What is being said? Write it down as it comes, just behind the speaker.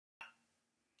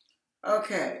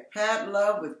Okay, Pat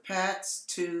Love with Pat's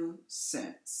 2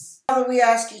 cents. Father, we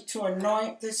ask you to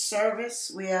anoint this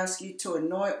service. We ask you to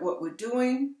anoint what we're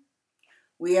doing.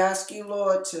 We ask you,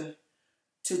 Lord, to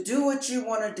do what you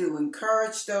want to do.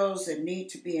 Encourage those that need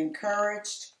to be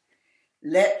encouraged.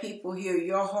 Let people hear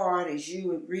your heart as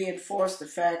you reinforce the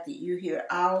fact that you hear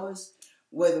ours,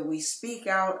 whether we speak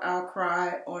out our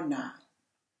cry or not.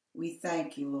 We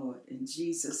thank you, Lord, in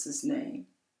Jesus' name.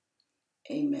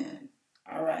 Amen.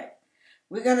 All right.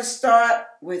 We're going to start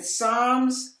with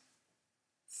Psalms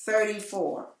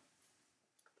 34.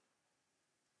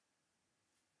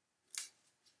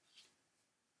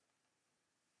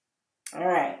 All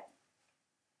right.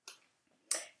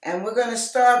 And we're going to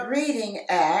start reading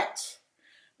at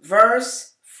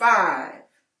verse 5.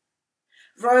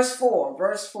 Verse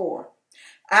 4.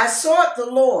 I sought the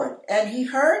Lord, and he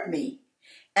heard me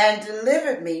and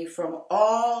delivered me from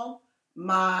all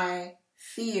my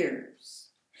fears.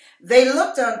 They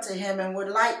looked unto him and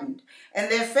were lightened, and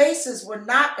their faces were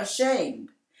not ashamed.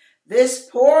 This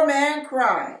poor man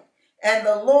cried, and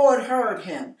the Lord heard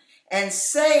him and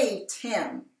saved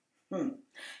him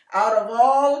out of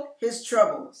all his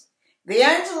troubles. The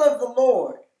angel of the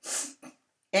Lord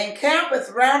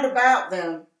encampeth round about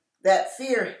them that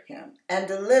fear him and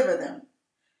deliver them.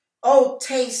 O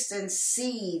taste and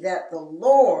see that the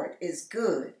Lord is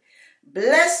good.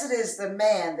 Blessed is the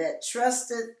man that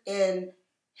trusteth in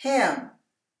him.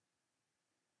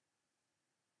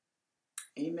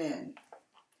 Amen.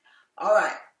 All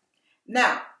right.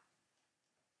 Now,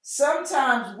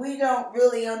 sometimes we don't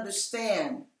really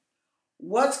understand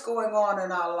what's going on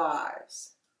in our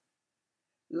lives.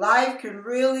 Life can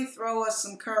really throw us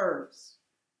some curves.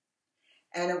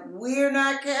 And if we're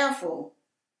not careful,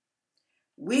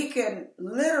 we can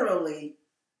literally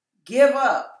give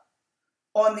up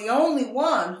on the only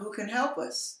one who can help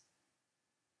us.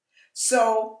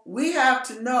 So we have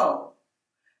to know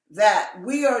that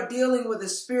we are dealing with a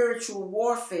spiritual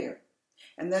warfare,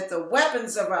 and that the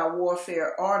weapons of our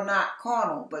warfare are not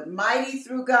carnal, but mighty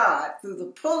through God, through the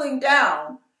pulling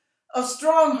down of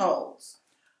strongholds.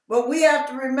 But we have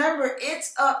to remember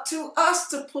it's up to us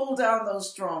to pull down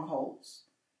those strongholds.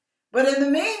 But in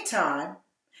the meantime,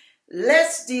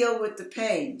 let's deal with the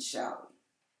pain, shall we?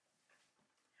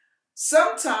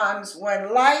 Sometimes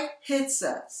when life hits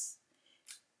us,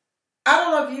 I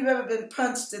don't know if you've ever been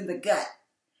punched in the gut,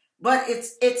 but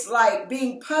it's like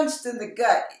being punched in the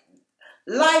gut.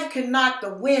 Life can knock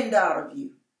the wind out of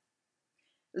you.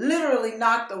 Literally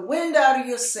knock the wind out of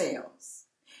your sails.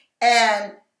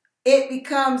 And it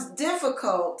becomes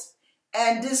difficult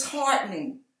and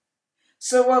disheartening.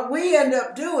 So what we end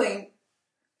up doing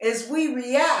is we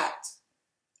react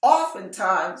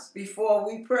oftentimes before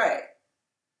we pray.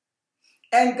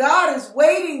 And God is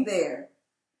waiting there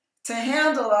to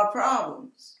handle our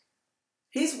problems.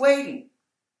 He's waiting.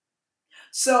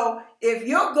 So if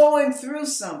you're going through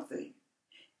something,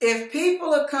 if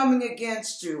people are coming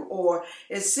against you, or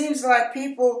it seems like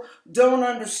people don't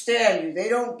understand you, they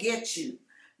don't get you,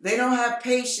 they don't have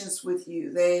patience with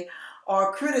you, they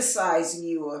are criticizing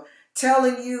you or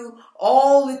telling you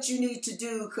all that you need to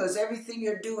do because everything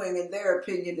you're doing in their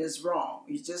opinion is wrong.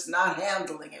 You're just not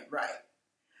handling it right.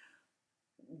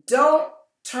 Don't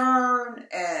turn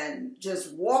and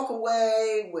just walk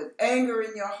away with anger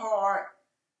in your heart.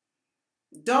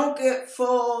 Don't get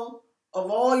full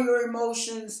of all your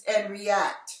emotions and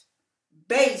react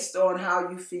based on how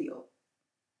you feel.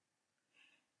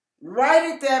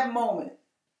 Right at that moment,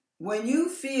 when you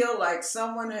feel like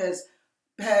someone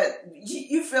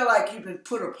you feel like you've been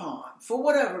put upon for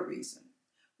whatever reason,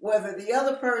 whether the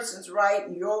other person's right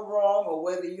and you're wrong, or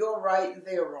whether you're right and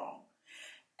they're wrong,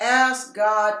 ask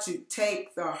God to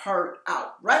take the hurt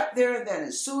out. Right there and then,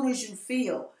 as soon as you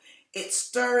feel it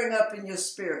stirring up in your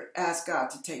spirit, ask God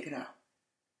to take it out.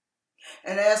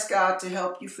 And ask God to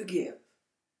help you forgive.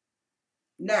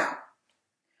 Now,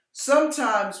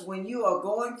 sometimes when you are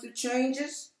going through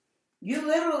changes, you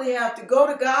literally have to go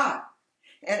to God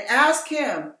and ask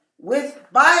him with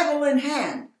Bible in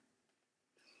hand.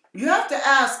 You have to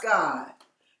ask God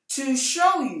to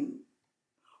show you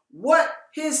what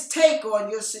his take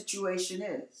on your situation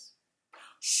is.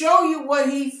 Show you what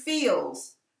he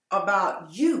feels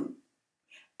about you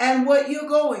and what you're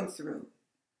going through.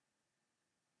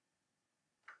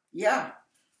 Yeah,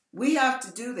 we have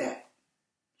to do that.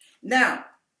 Now,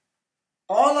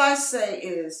 all I say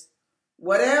is,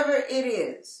 whatever it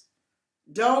is,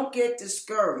 don't get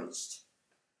discouraged.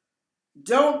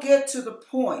 Don't get to the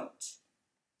point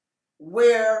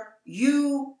where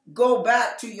you go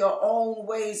back to your own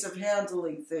ways of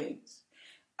handling things.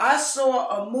 I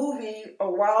saw a movie a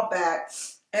while back,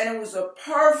 and it was a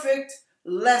perfect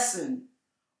lesson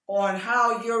on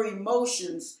how your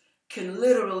emotions can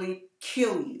literally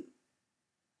kill you.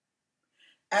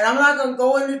 And I'm not going to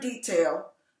go into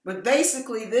detail, but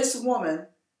basically this woman,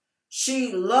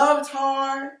 she loved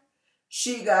hard,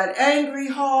 she got angry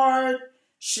hard,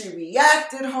 she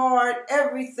reacted hard,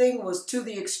 everything was to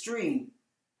the extreme.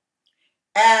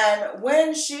 And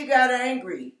when she got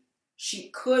angry, she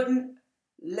couldn't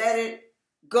let it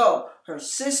go. Her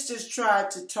sisters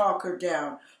tried to talk her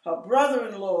down. Her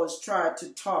brother-in-laws tried to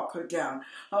talk her down.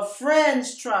 Her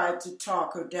friends tried to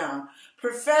talk her down.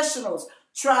 Professionals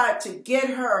tried to get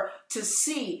her to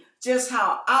see just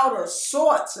how out of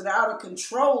sorts and out of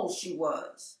control she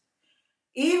was.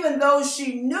 Even though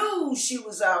she knew she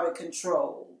was out of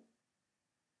control,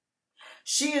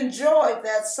 she enjoyed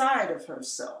that side of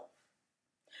herself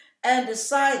and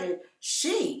decided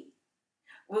she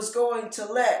was going to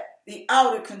let the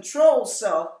out of control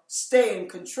self stay in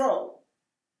control.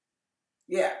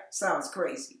 Yeah, sounds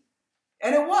crazy.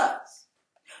 And it was.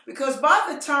 Because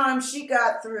by the time she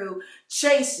got through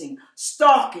chasing,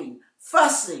 stalking,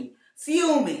 fussing,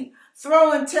 fuming,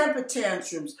 throwing temper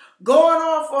tantrums, going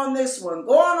off on this one,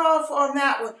 going off on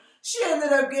that one, she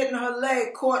ended up getting her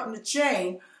leg caught in the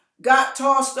chain, got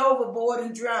tossed overboard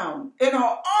and drowned in her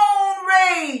own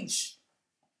rage,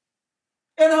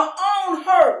 in her own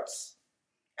hurts.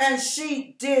 And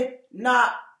she did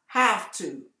not have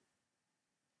to.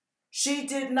 She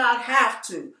did not have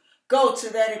to go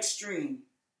to that extreme.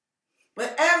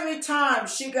 But every time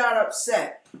she got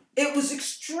upset, it was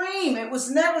extreme. It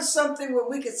was never something where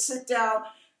we could sit down,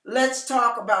 let's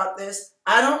talk about this.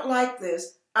 I don't like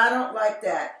this. I don't like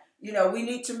that. You know, we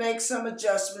need to make some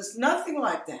adjustments. Nothing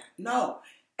like that. No.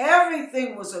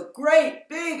 Everything was a great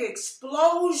big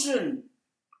explosion.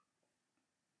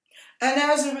 And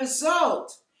as a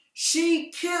result,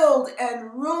 she killed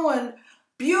and ruined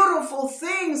beautiful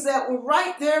things that were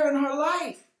right there in her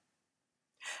life.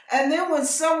 And then when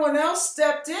someone else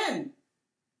stepped in,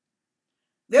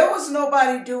 there was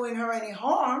nobody doing her any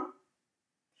harm.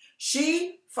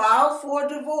 She filed for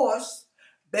divorce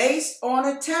based on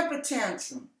a temper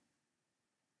tantrum.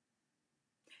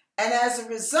 And as a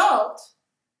result,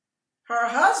 her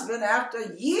husband,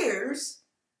 after years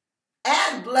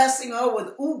and blessing her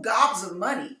with gobs of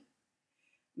money,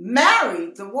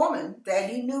 married the woman that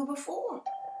he knew before.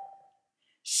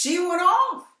 She went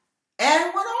off and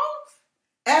went off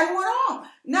and went off.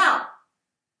 Now,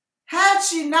 had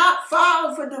she not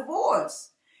filed for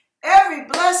divorce, every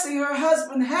blessing her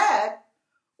husband had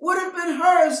would have been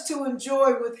hers to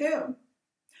enjoy with him.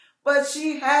 But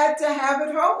she had to have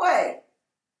it her way.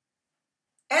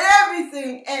 And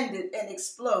everything ended and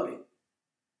exploded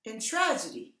in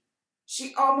tragedy.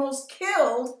 She almost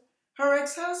killed her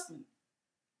ex-husband.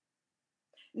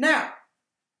 Now,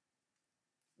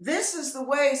 this is the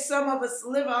way some of us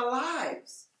live our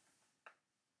lives.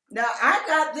 Now, I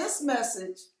got this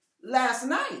message last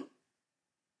night.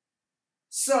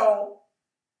 So,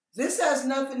 this has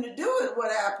nothing to do with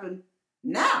what happened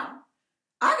now.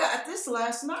 I got this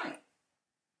last night.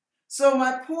 So,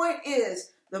 my point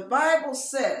is, the Bible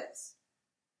says,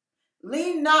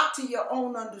 lean not to your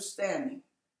own understanding,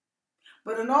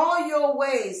 but in all your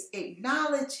ways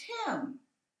acknowledge him,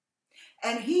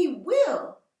 and he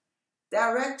will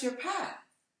direct your path.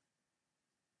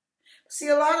 See,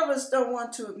 a lot of us don't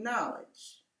want to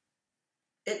acknowledge.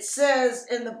 It says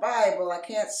in the Bible, I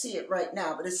can't see it right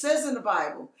now, but it says in the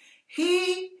Bible,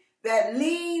 he that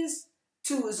leans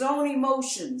to his own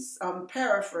emotions, I'm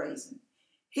paraphrasing,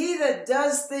 he that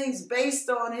does things based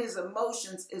on his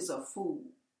emotions is a fool,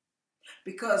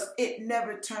 because it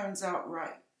never turns out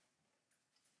right.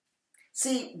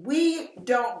 See, we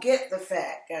don't get the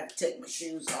fact, got to take my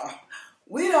shoes off,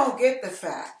 we don't get the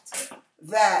fact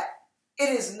that it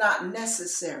is not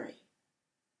necessary.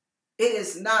 It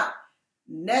is not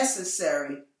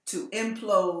necessary to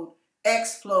implode,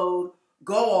 explode,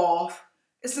 go off.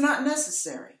 It's not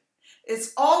necessary.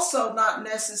 It's also not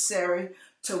necessary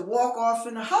to walk off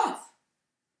in a huff.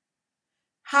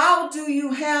 How do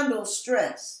you handle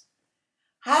stress?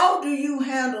 How do you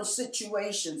handle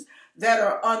situations that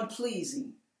are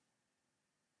unpleasing?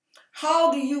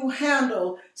 How do you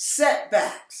handle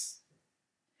setbacks?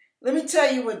 Let me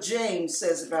tell you what James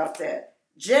says about that.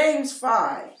 James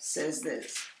 5 says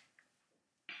this.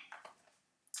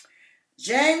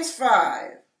 James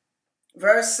 5,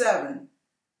 verse 7.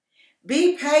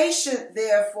 Be patient,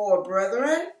 therefore,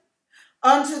 brethren,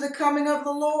 unto the coming of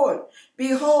the Lord.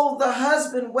 Behold, the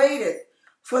husband waiteth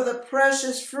for the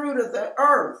precious fruit of the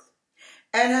earth,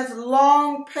 and hath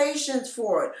long patience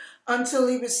for it, until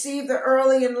he receive the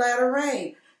early and latter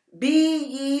rain. Be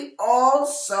ye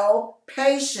also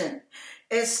patient.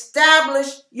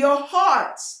 Establish your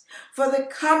hearts, for the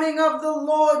coming of the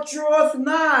Lord draweth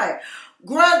nigh.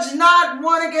 Grudge not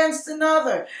one against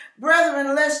another,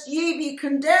 brethren, lest ye be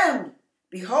condemned.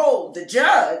 Behold, the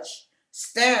judge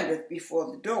standeth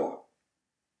before the door.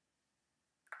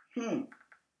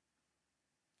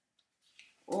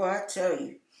 Oh, I tell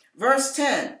you. Verse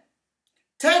 10.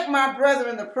 Take my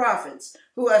brethren the prophets,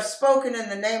 who have spoken in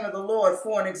the name of the Lord,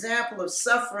 for an example of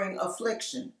suffering,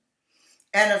 affliction,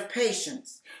 and of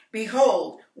patience.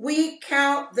 Behold, we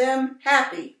count them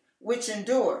happy which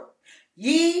endure.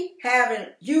 Ye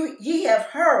have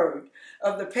heard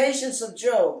of the patience of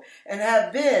Job, and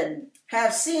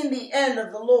have seen the end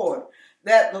of the Lord,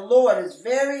 that the Lord is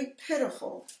very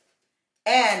pitiful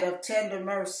and of tender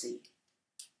mercy.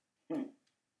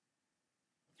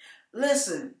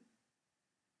 Listen,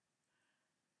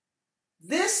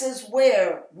 this is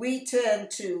where we tend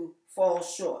to fall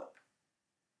short.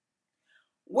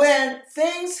 When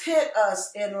things hit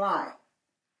us in life,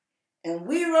 and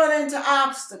we run into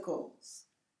obstacles,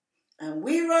 and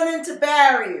we run into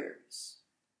barriers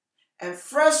and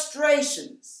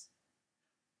frustrations,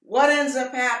 what ends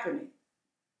up happening?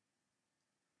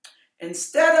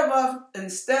 Instead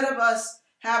of us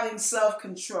having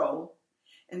self-control,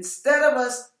 instead of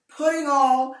us putting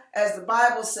all, as the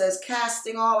Bible says,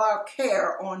 casting all our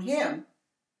care on him,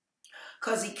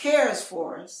 because he cares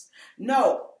for us.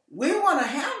 No, we want to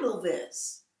handle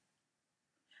this.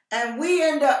 And we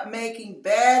end up making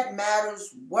bad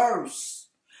matters worse.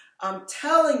 I'm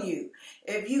telling you,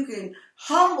 if you can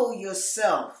humble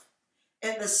yourself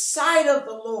in the sight of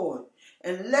the Lord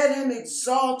and let him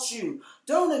exalt you.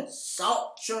 Don't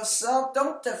exalt yourself.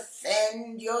 Don't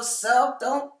defend yourself.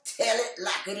 Don't tell it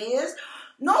like it is.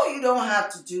 No, you don't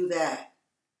have to do that.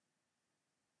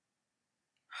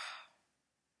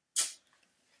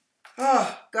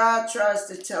 Oh, God tries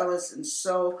to tell us in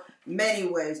so many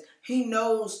ways. He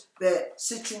knows that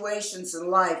situations in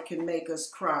life can make us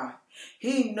cry.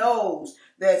 He knows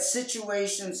that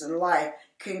situations in life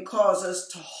can cause us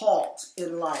to halt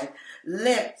in life,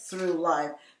 limp through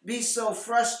life, be so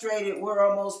frustrated we're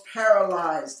almost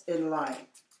paralyzed in life.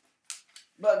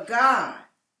 But God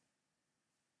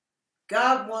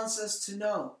wants us to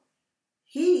know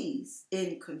he's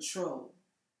in control.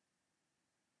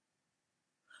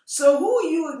 So who are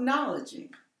you acknowledging?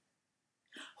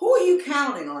 Who are you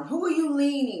counting on? Who are you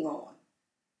leaning on?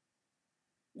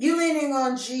 You leaning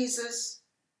on Jesus,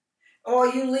 or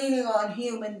are you leaning on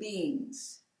human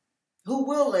beings who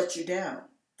will let you down?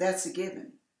 That's a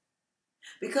given.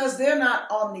 Because they're not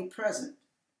omnipresent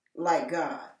like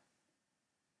God.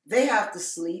 They have to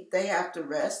sleep, they have to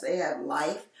rest, they have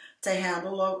life to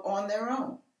handle on their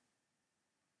own.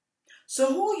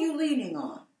 So who are you leaning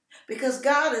on? Because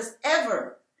God is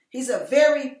he's a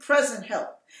very present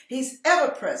help. He's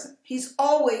ever present. He's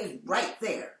always right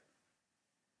there.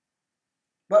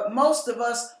 But most of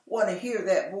us want to hear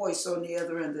that voice on the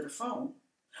other end of the phone.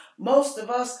 Most of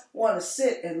us want to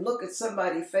sit and look at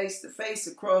somebody face to face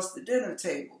across the dinner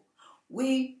table.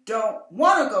 We don't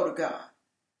want to go to God.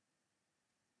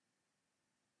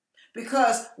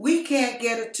 Because we can't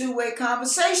get a two-way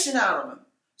conversation out of him.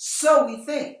 So we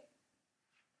think.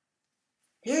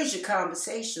 Here's your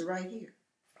conversation right here.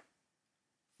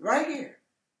 Right here.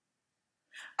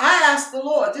 I asked the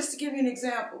Lord, just to give you an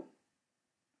example.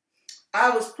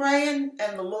 I was praying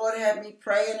and the Lord had me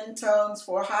praying in tongues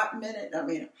for a hot minute.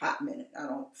 I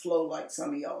don't flow like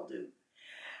some of y'all do.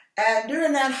 And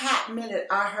during that hot minute,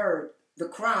 I heard the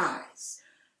cries,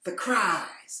 the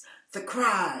cries, the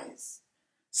cries.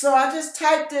 So I just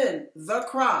typed in the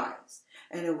cries.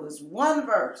 And it was one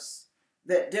verse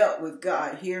that dealt with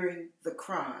God hearing the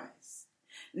cries.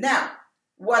 Now,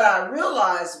 what I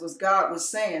realized was God was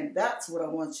saying, that's what I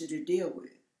want you to deal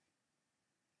with.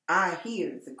 I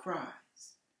hear the cries.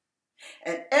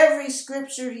 And every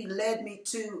scripture he led me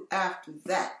to after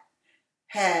that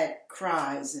had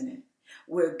cries in it,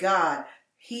 where God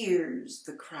hears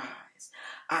the cries.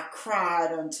 I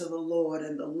cried unto the Lord,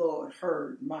 and the Lord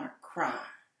heard my cry.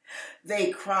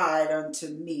 They cried unto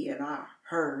me, and I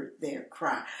heard their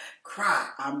cry. Cry,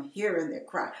 I'm hearing their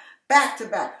cry. Back to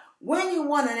back. When you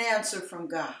want an answer from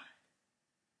God,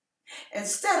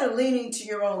 instead of leaning to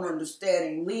your own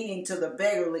understanding, leaning to the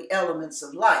beggarly elements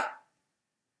of life,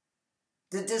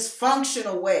 the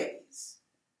dysfunctional ways,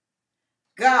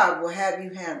 God will have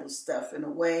you handle stuff in a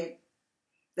way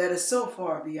that is so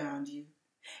far beyond you.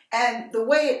 And the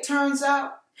way it turns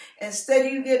out, instead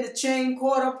of you getting a chain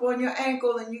caught up on your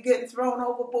ankle and you getting thrown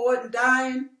overboard and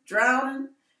dying, drowning,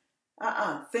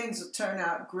 things will turn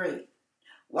out great.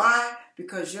 Why?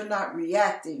 Because you're not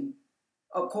reacting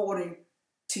according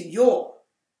to your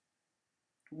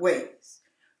ways.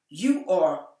 you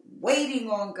are waiting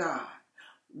on God.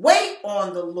 Wait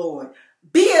on the Lord.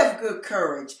 Be of good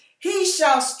courage. He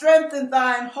shall strengthen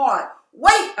thine heart.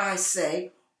 Wait, I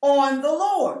say, on the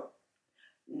Lord.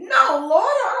 No, Lord,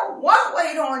 I don't want to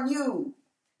wait on you.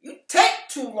 You take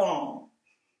too long.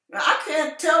 Now, I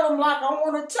can't tell them like I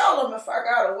want to tell them if I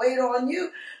got to wait on you.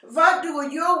 If I do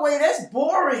it your way, that's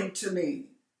boring to me.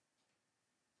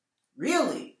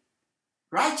 Really?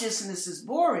 Righteousness is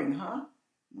boring, huh?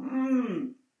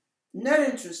 Not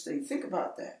interesting. Think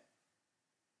about that.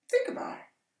 Think about it.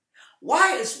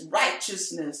 Why is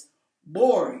righteousness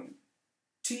boring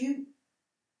to you?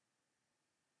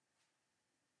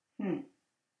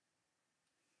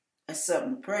 That's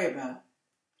something to pray about.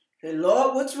 Say,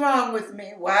 Lord, what's wrong with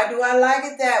me? Why do I like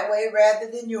it that way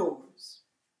rather than yours?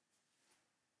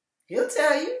 He'll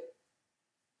tell you.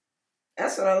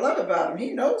 That's what I love about him.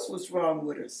 He knows what's wrong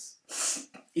with us.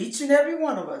 Each and every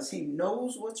one of us, he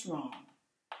knows what's wrong.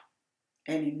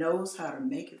 And he knows how to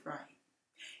make it right.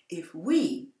 If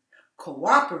we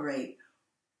cooperate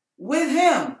with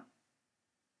him,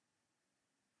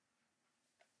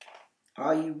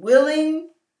 are you willing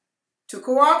to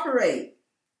cooperate?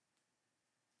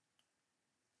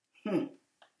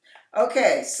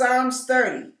 Okay, Psalms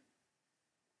 30.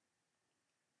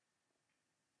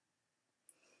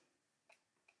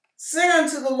 Sing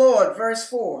unto the Lord, verse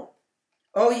 4.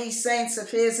 O ye saints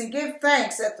of his, and give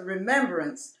thanks at the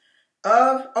remembrance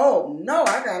of,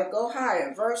 I gotta go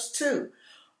higher. Verse 2.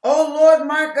 O Lord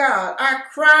my God, I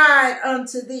cried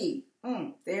unto thee.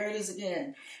 There it is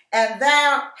again. And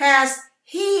thou hast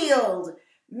healed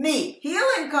me.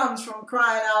 Healing comes from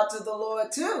crying out to the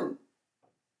Lord too.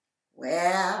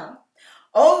 Well,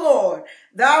 O Lord,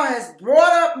 thou hast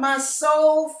brought up my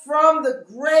soul from the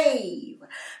grave.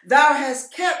 Thou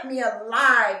hast kept me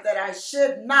alive that I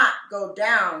should not go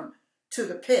down to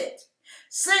the pit.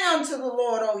 Sing unto the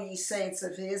Lord, O ye saints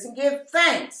of his, and give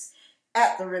thanks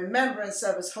at the remembrance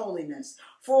of his holiness.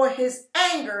 For his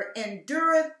anger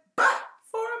endureth but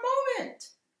for a moment.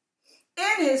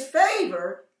 In his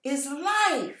favor is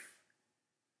life.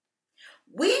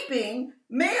 Weeping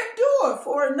may endure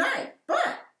for a night,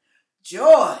 but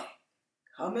joy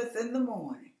cometh in the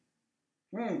morning.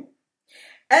 And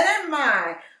in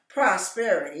my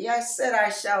prosperity I said,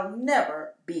 I shall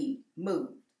never be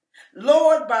moved.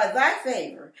 Lord, by thy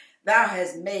favor thou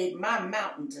hast made my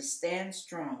mountain to stand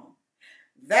strong.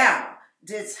 Thou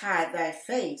didst hide thy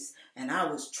face, and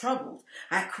I was troubled.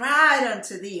 I cried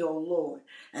unto thee, O Lord,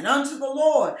 and unto the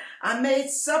Lord I made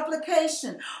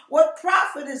supplication. What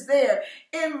profit is there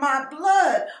in my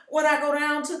blood when I go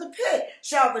down to the pit?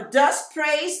 Shall the dust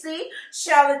praise thee?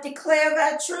 Shall it declare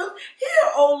thy truth?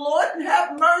 Hear, O Lord, and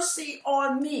have mercy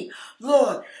on me.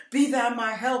 Lord, be thou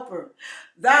my helper.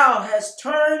 Thou hast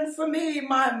turned for me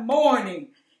my mourning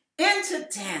into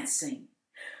dancing.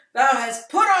 Thou hast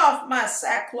put off my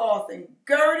sackcloth and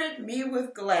girded me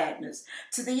with gladness,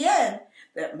 to the end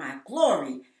that my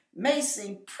glory may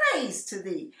sing praise to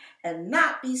thee and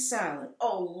not be silent.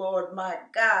 O Lord my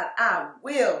God, I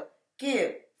will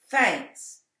give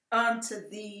thanks unto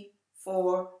thee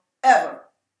forever.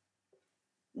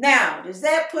 Now, does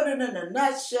that put it in a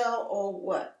nutshell or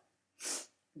what?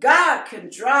 God can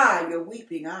dry your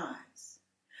weeping eyes.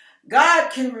 God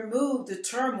can remove the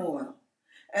turmoil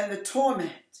and the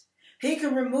torment. He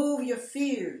can remove your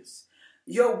fears,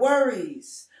 your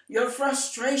worries, your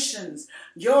frustrations,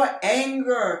 your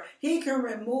anger. He can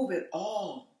remove it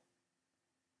all.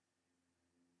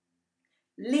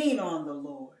 Lean on the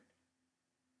Lord.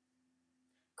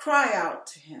 Cry out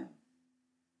to him.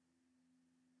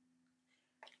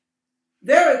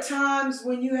 There are times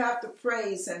when you have to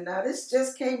praise him. Now, this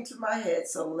just came to my head,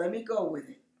 so let me go with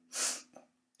it.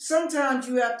 Sometimes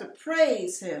you have to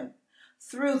praise him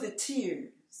through the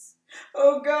tears.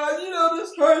 Oh God, you know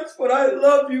this hurts, but I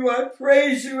love you. I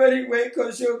praise you anyway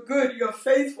because you're good. You're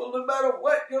faithful. No matter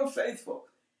what, you're faithful.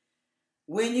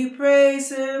 When you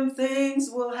praise him, things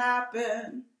will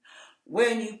happen.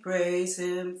 When you praise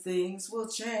him, things will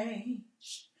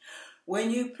change.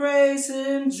 When you praise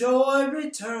him, joy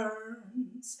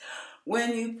returns.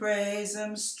 When you praise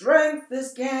him, strength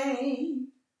is gained.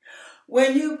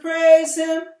 When you praise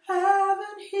him,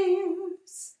 heaven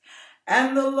hears,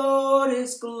 and the Lord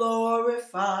is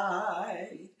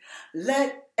glorified.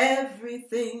 Let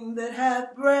everything that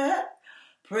hath breath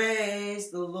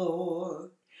praise the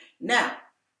Lord. Now,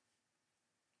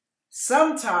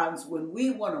 sometimes when we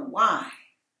want to whine,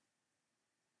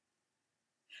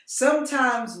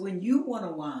 sometimes when you want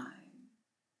to whine,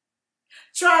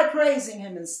 try praising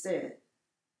him instead.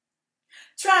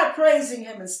 Try praising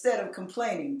him instead of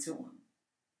complaining to him.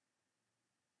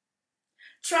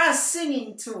 Try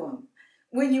singing to him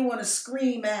when you want to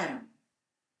scream at him.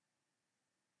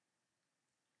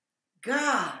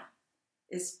 God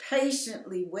is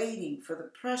patiently waiting for the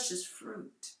precious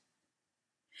fruit.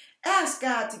 Ask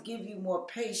God to give you more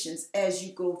patience as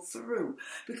you go through,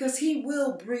 because he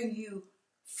will bring you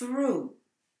through.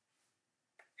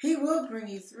 He will bring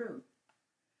you through.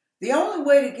 The only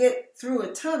way to get through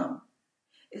a tunnel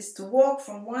is to walk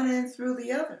from one end through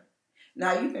the other.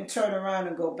 Now, you can turn around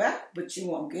and go back, but you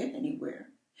won't get anywhere.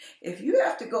 If you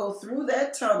have to go through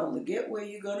that tunnel to get where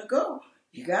you're going to go,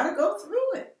 you got to go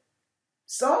through it.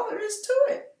 That's all there is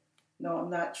to it. No, I'm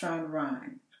not trying to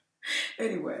rhyme.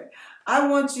 Anyway, I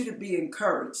want you to be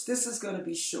encouraged. This is going to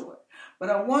be short, but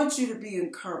I want you to be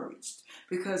encouraged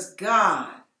because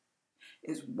God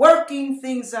is working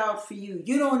things out for you.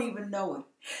 You don't even know it.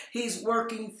 He's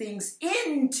working things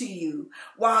into you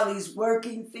while he's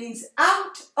working things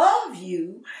out of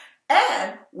you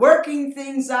and working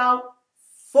things out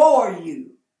for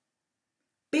you.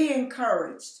 Be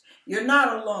encouraged. You're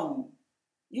not alone.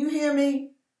 You hear me?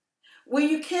 When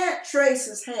you can't trace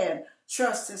his hand,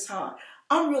 trust his heart.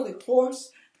 I'm really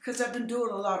hoarse because I've been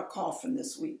doing a lot of coughing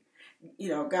this week. You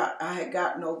know, I had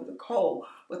gotten over the cold,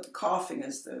 but the coughing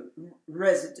is the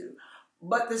residue.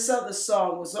 But this other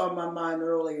song was on my mind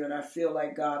earlier, and I feel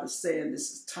like God is saying this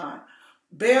is time.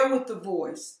 Bear with the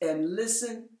voice and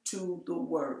listen to the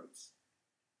words.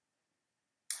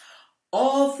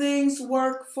 All things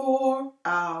work for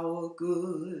our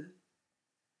good,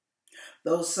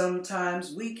 though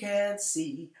sometimes we can't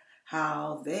see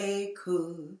how they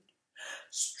could.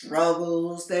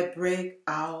 Struggles that break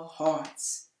our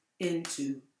hearts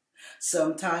into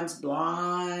sometimes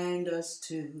blind us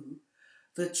to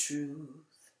the truth.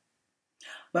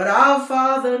 But our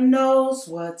Father knows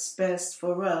what's best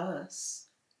for us,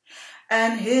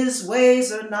 and his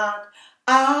ways are not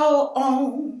our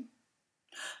own.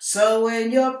 So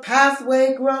when your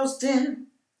pathway grows dim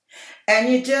and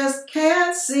you just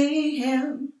can't see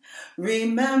him,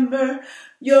 remember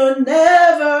you're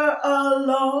never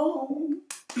alone.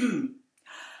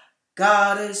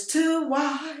 God is too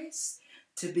wise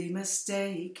to be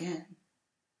mistaken.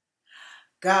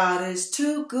 God is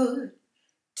too good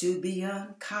to be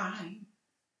unkind.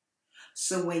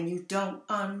 So when you don't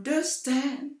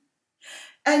understand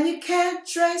and you can't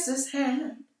trace his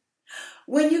hand,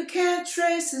 when you can't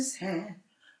trace his hand,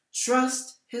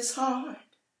 trust his heart.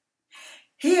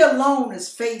 He alone is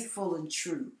faithful and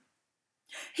true.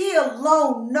 He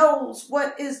alone knows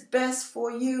what is best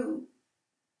for you.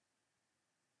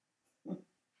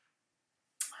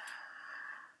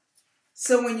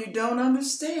 So when you don't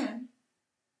understand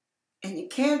and you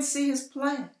can't see his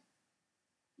plan,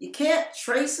 you can't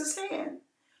trace his hand,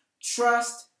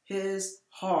 trust his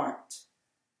heart.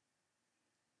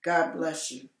 God bless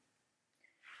you.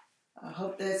 I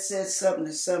hope that said something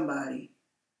to somebody.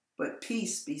 But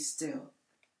peace be still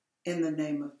in the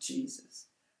name of Jesus.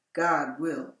 God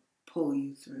will pull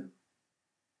you through.